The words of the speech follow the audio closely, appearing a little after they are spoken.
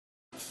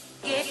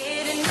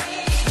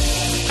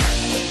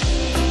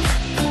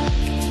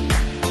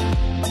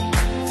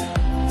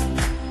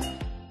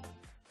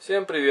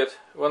Всем привет!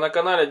 Вы на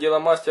канале Дело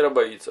мастера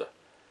боится.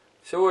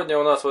 Сегодня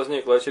у нас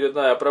возникла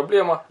очередная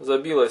проблема.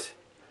 Забилось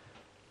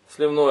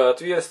сливное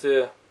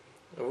отверстие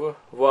в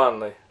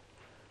ванной.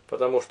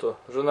 Потому что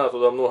жена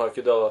туда много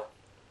кидала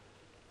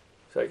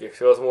всяких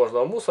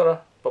всевозможного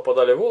мусора.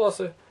 Попадали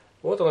волосы.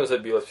 Вот оно и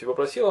забилось. И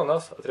попросила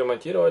нас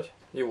отремонтировать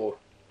его.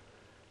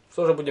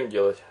 Что же будем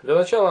делать? Для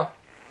начала,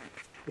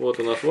 вот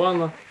у нас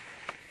ванна.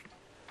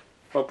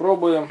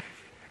 Попробуем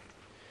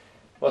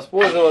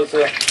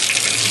воспользоваться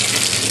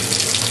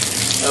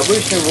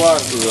обычным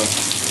вантузом,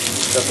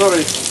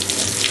 который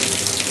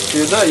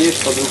всегда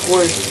есть под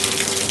рукой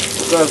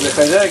у каждой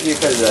хозяйки и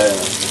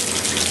хозяина.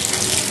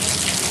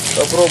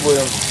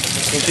 Попробуем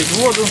включить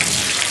воду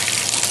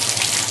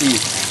и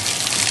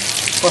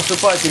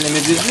поступательными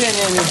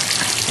движениями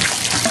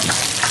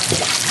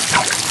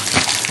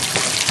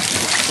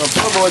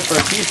попробовать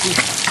прочистить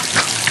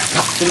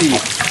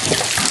слив.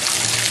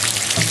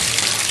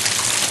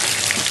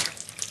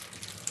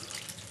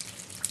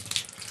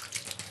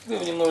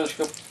 Слив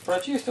немножечко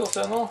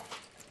прочистился, но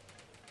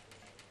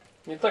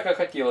не так, как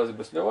хотелось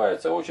бы.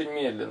 Сливается очень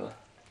медленно.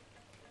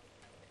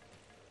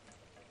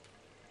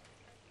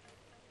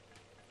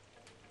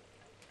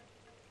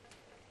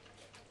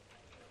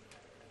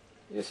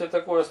 Если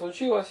такое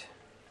случилось,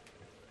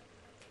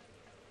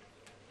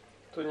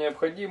 то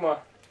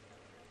необходимо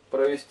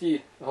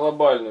провести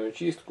глобальную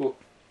чистку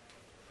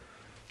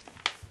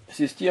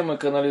системы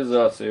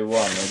канализации в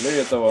ванной.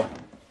 Для этого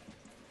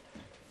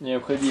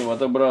необходимо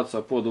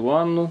добраться под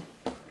ванну,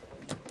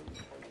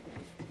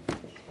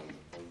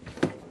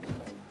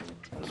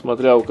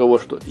 смотря у кого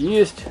что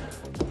есть.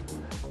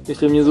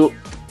 Если внизу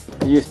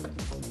есть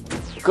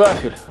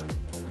кафель,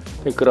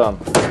 экран,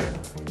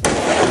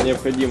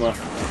 необходимо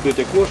открыть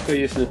окошко.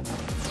 Если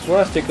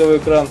пластиковый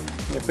экран,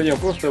 необходимо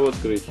просто его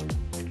открыть.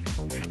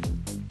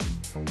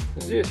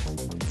 Здесь,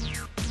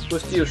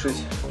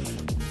 спустившись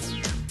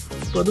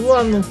под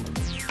ванну,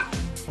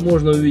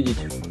 можно увидеть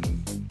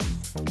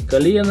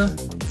колено,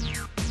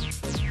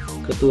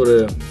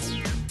 которые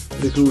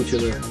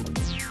прикручены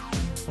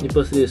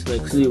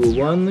непосредственно к сливу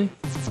ванны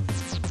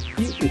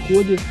и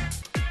уходит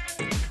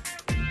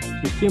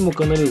в систему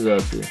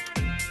канализации.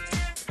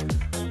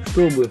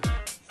 Чтобы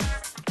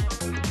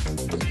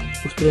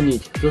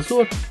устранить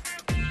засор,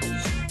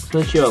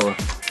 сначала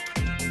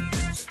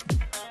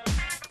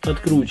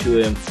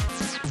откручиваем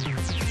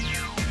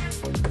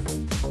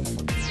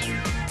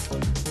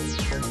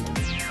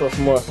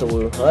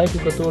пластмассовую гайку,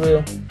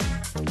 которая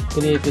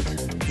крепит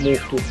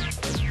муфту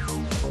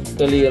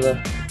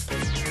колена.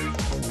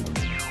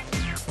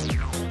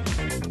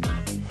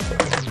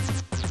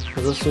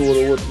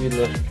 Засору вот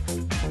видно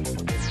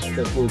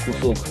такой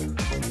кусок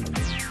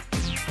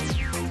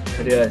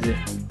грязи,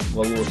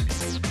 волос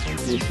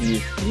здесь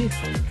есть. И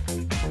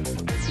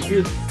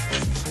теперь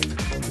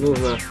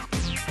нужно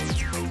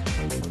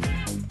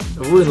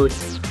вынуть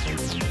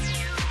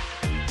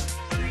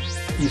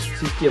из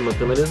системы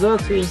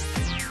канализации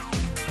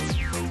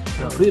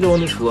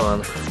гофрированный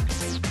шланг,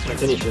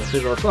 наконечник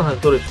гофрированного шланга,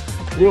 который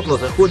плотно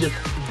заходит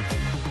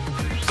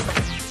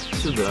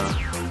сюда.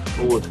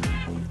 Вот,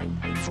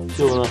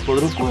 все у нас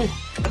под рукой.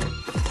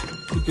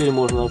 Теперь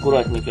можно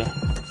аккуратненько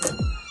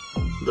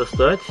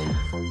достать,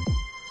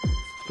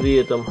 при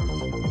этом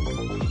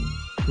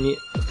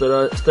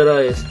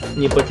стараясь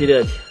не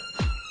потерять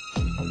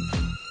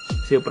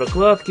все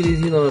прокладки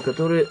резиновые,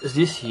 которые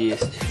здесь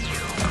есть.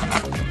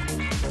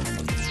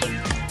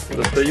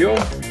 Достаем.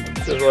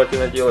 Все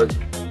желательно делать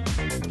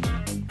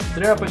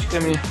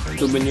тряпочками,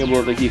 чтобы не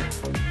было таких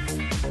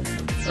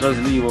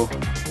разливов.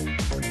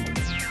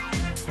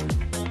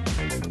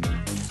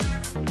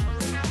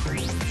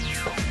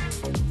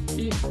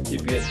 И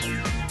теперь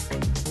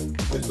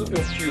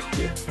приступим к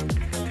чистке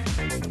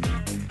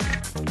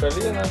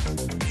колена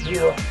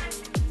слива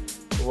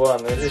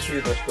ванны. Здесь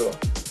видно, что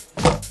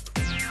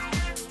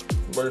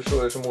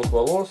большой жмут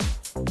волос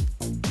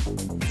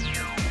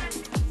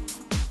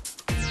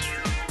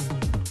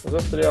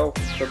застрял,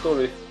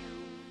 который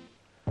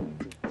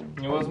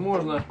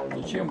невозможно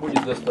ничем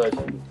будет достать,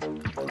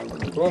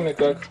 кроме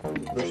как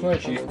ручной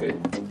чисткой.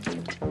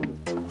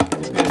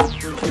 Теперь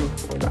включим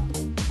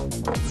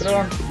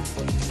кран.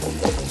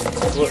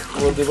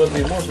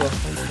 Воды можно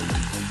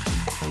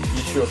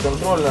еще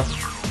контрольно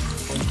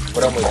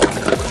промыть.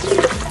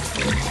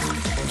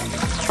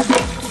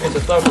 Это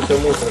оставшийся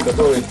мусор,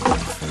 который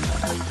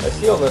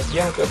осел на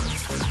стенках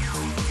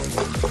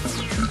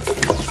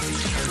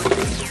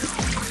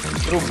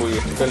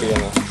трубы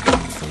колена,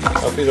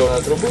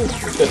 оперированной трубы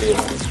и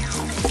колена.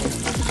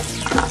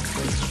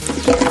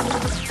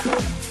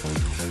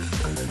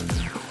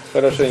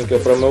 Хорошенько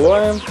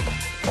промываем.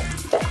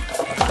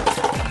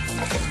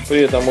 При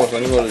этом можно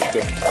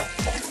немножечко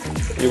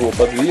его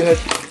подвигать.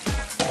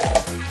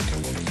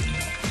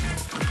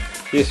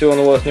 Если он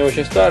у вас не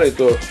очень старый,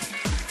 то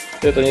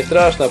это не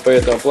страшно,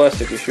 поэтому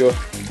пластик еще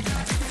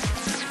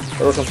в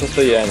хорошем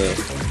состоянии.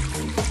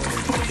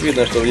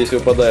 Видно, что здесь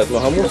выпадает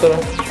много мусора.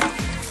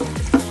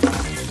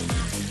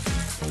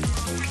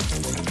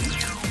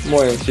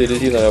 Моем все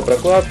резиновые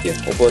прокладки,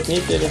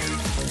 уплотнители.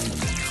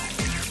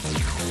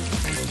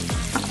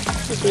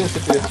 в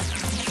принципе,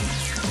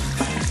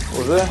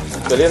 уже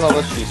колено у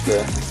нас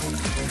чистое.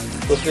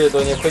 После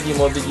этого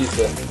необходимо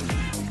убедиться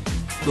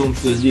в том,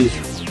 что здесь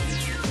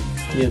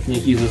нет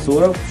никаких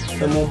засоров в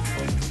самом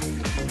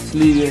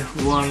сливе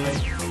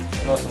ванной.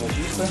 У нас оно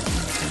чисто.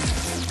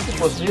 И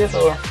после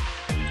этого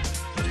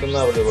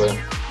устанавливаем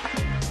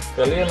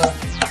колено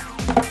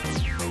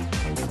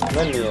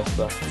на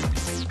место.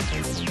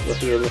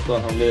 Последовательным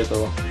шлангом для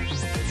этого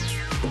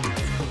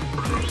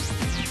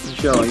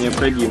сначала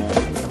необходимо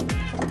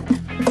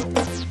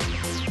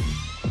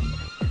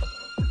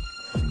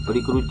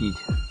прикрутить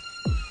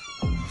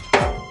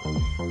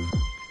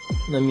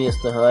на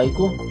место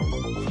гайку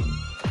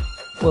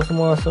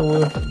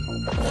пластмассовую,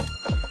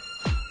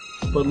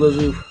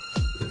 подложив,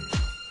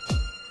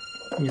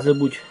 не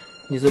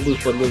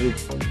забыв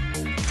подложить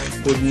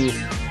под низ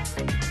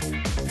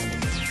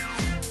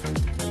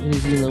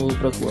резиновую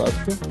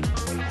прокладку,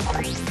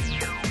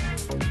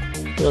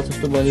 стараться,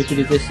 чтобы она не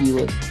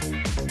перекосилась.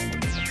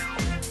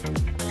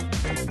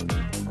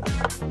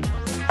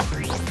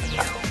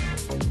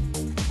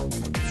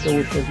 Это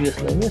очень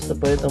ответственное место,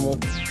 поэтому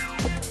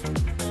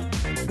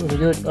нужно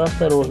делать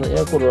осторожно и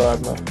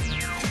аккуратно.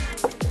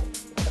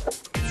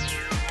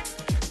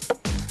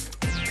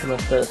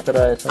 Она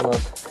старается у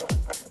нас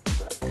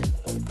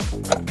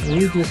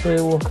выйти из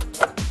своего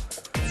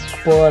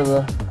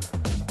паза,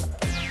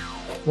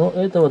 но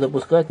этого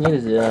допускать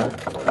нельзя.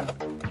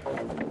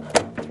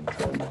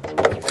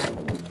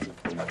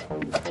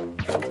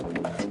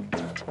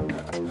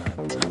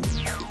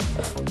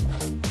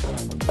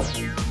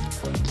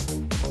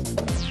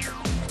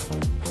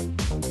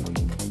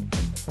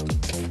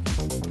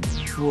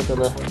 Вот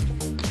она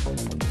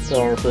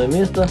стала на свое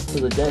место,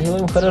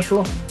 затягиваем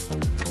хорошо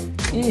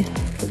и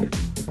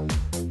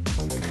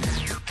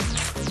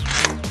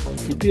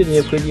теперь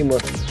необходимо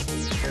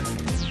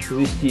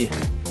ввести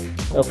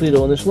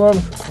офрированный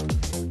шланг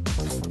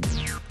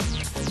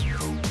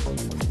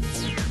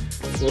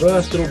в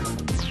раструб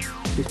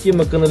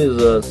системы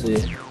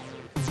канализации.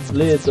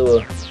 Для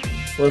этого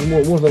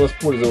можно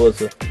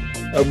воспользоваться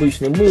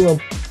обычным мылом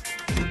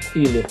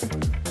или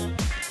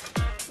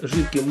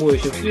жидким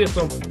моющим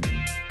средством,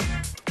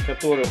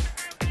 которым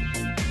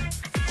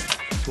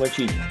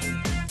смочить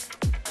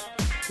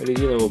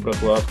резиновую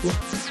прокладку.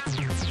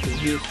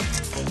 Здесь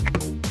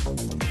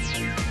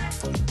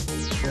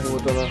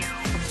вот она.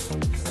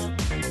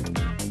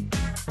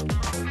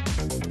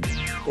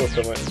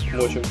 Просто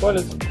мы мочим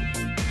палец.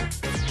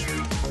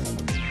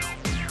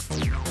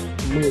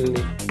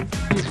 Мыльный.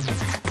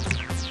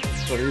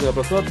 Резиновая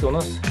прокладка у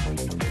нас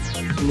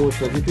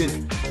смочена. Теперь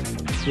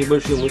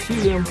небольшим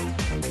усилием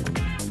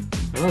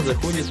она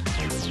заходит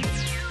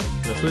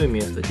на свое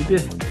место.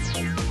 Теперь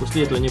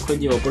после этого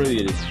необходимо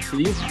проверить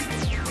слив,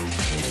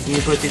 не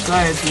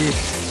протекает ли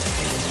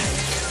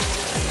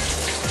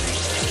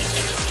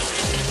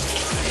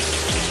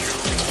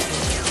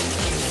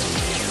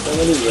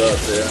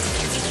канализация.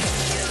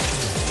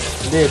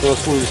 Для этого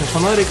воспользуемся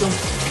фонариком.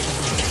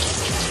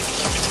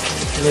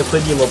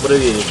 Необходимо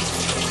проверить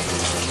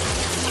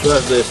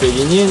каждое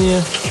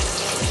соединение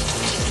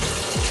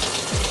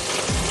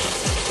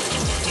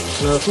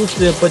на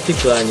отсутствие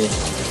подтеканий.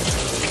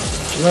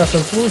 В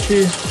нашем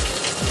случае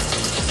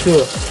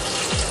все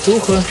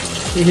сухо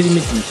и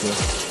герметично.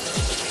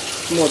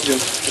 Смотрим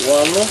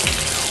ванну.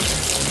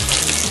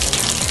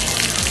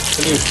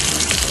 Слив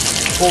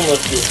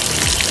полностью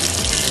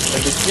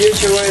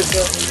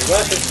обеспечивается,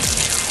 значит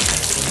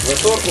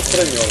засор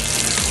устранен.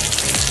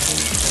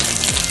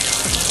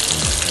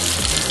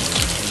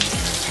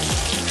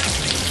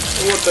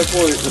 Вот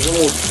такой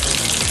жмут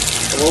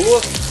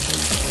волос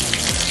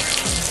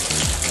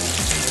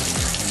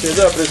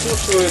всегда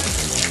присутствует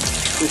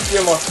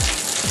система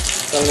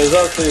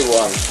канализации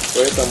ванн,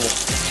 поэтому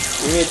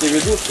имейте в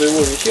виду, что его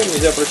ничем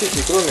нельзя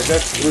прочистить, кроме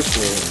как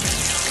вручную.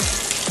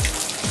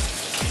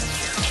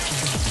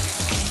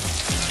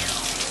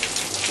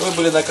 Вы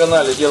были на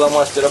канале Дело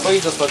мастера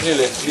Боится,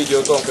 смотрели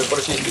видео о том, как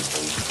прочистить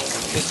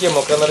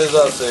систему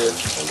канализации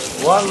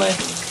ванной.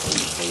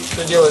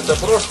 Все делается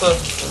просто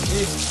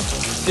и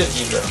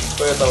сердито.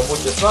 Поэтому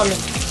будьте с нами,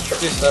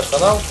 подписывайтесь на наш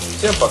канал.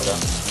 Всем пока!